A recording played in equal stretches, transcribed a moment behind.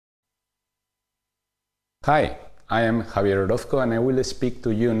Hi, I am Javier Orozco and I will speak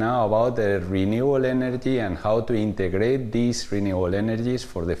to you now about the renewable energy and how to integrate these renewable energies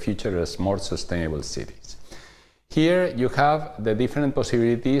for the future of more sustainable cities. Here you have the different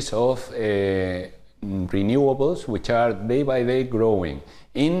possibilities of renewables which are day by day growing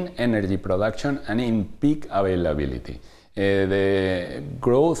in energy production and in peak availability. The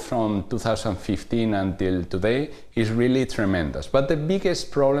growth from 2015 until today is really tremendous. But the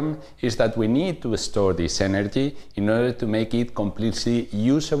biggest problem is that we need to store this energy in order to make it completely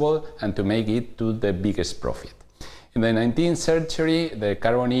usable and to make it to the biggest profit. In the 19th century, the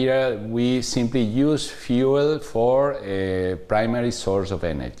carbon era, we simply use fuel for a primary source of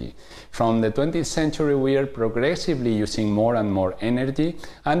energy. From the 20th century, we are progressively using more and more energy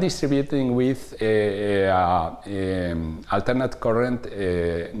and distributing with alternate current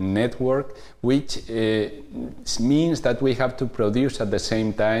network, which means that we have to produce at the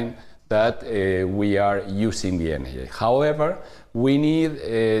same time that we are using the energy. However, we need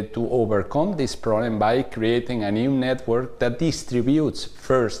to overcome this problem by creating a new network that distributes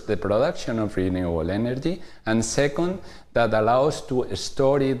first the production of renewable energy and second that allows to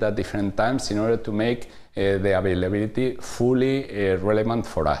store it at different times in order to make the availability fully relevant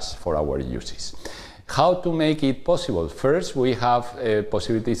for us, for our uses. How to make it possible? First, we have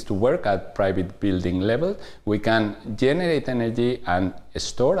possibilities to work at private building level. We can generate energy and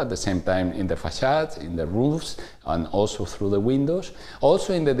store at the same time in the facades, in the roofs, and also through the windows.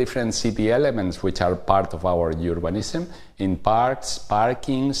 Also in the different city elements which are part of our urbanism, in parks,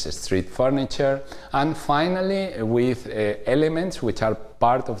 parkings, street furniture, and finally with elements which are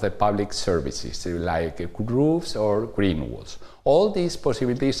part of the public services, like roofs or green walls. All these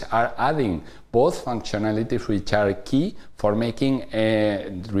possibilities are adding both functionalities which are key for making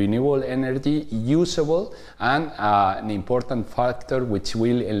renewable energy usable and an important factor which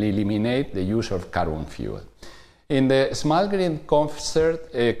will eliminate the use of carbon fuel. In the smart grid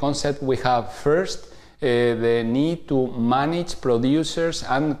concept, we have first the need to manage producers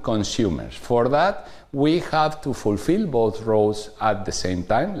and consumers. For that, we have to fulfill both roles at the same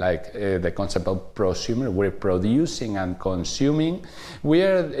time, like the concept of prosumer. We're producing and consuming. We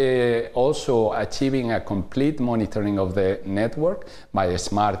are also achieving a complete monitoring of the network by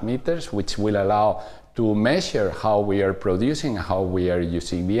smart meters, which will allow to measure how we are producing, how we are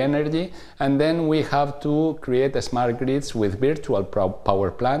using the energy, and then we have to create smart grids with virtual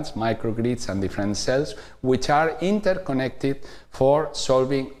power plants, microgrids, and different cells, which are interconnected for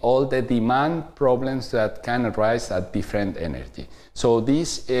solving all the demand problems that can arise at different energy. So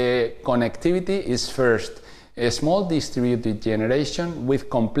this connectivity is first a small distributed generation with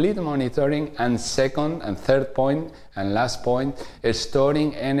complete monitoring, and second and third point and last point,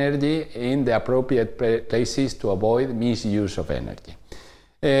 storing energy in the appropriate places to avoid misuse of energy.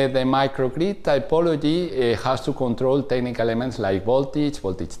 The microgrid typology has to control technical elements like voltage,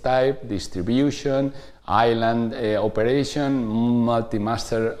 voltage type, distribution, island operation,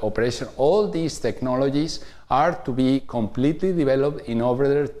 multi-master operation. All these technologies are to be completely developed in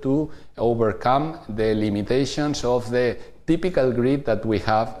order to overcome the limitations of the typical grid that we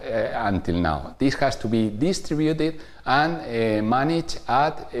have until now. This has to be distributed and managed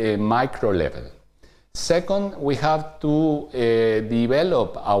at a micro level. Second, we have to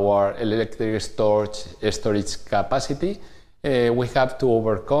develop our electric storage capacity. We have to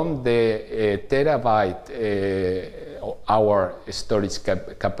overcome the terabyte our storage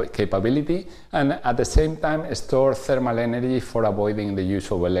capability, and at the same time store thermal energy for avoiding the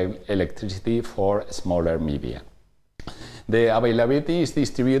use of electricity for smaller media. The availability is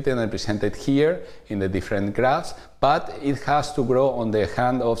distributed and presented here in the different graphs, but it has to grow on the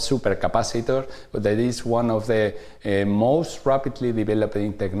hand of supercapacitor. That is one of the most rapidly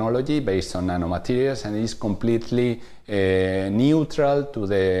developing technology based on nanomaterials and is completely neutral to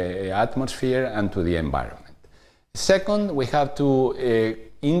the atmosphere and to the environment. Second, we have to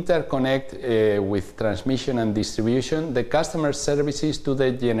interconnect with transmission and distribution the customer services to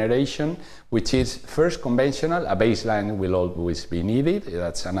the generation, which is first conventional. A baseline will always be needed,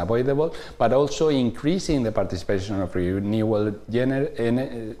 that's unavoidable, but also increasing the participation of renewable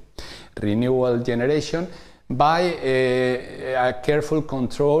generation by a careful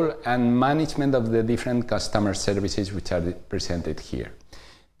control and management of the different customer services which are presented here.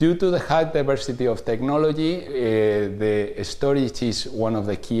 Due to the high diversity of technology, the storage is one of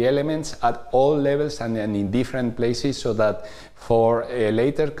the key elements at all levels and in different places, so that for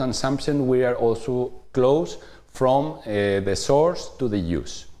later consumption we are also close from the source to the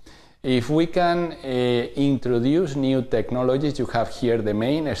use. If we can introduce new technologies, you have here the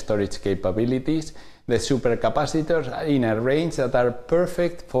main storage capabilities. the supercapacitors in a range that are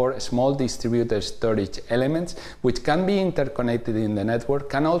perfect for small distributed storage elements, which can be interconnected in the network,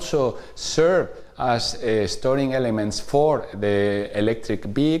 can also serve as storing elements for the electric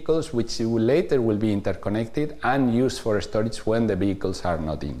vehicles, which later will be interconnected and used for storage when the vehicles are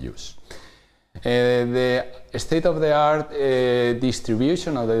not in use. The state-of-the-art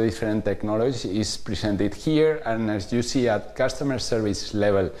distribution of the different technologies is presented here, and as you see at customer service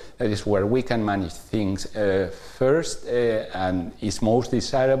level, that is where we can manage things first and is most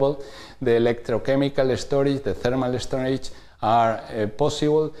desirable. The electrochemical storage, the thermal storage are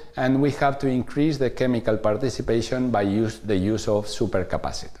possible, and we have to increase the chemical participation by the use of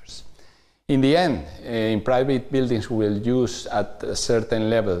supercapacitors. In the end, in private buildings we will use at a certain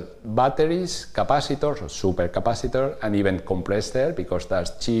level batteries, capacitors or supercapacitor, and even compressed air, because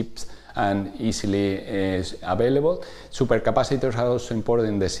that's cheap and easily available. Supercapacitors are also important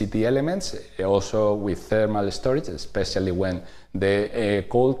in the city elements, also with thermal storage, especially when the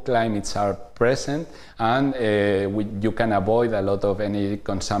cold climates are present, and you can avoid a lot of energy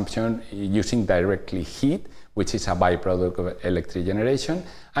consumption using directly heat, which is a byproduct of electric generation.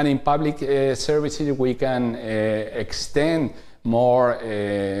 And in public services, we can extend more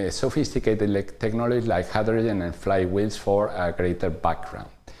sophisticated technologies like hydrogen and flywheels for a greater background.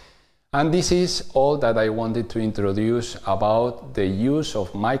 And this is all that I wanted to introduce about the use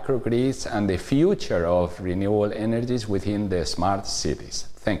of microgrids and the future of renewable energies within the smart cities.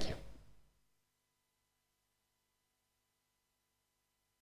 Thank you.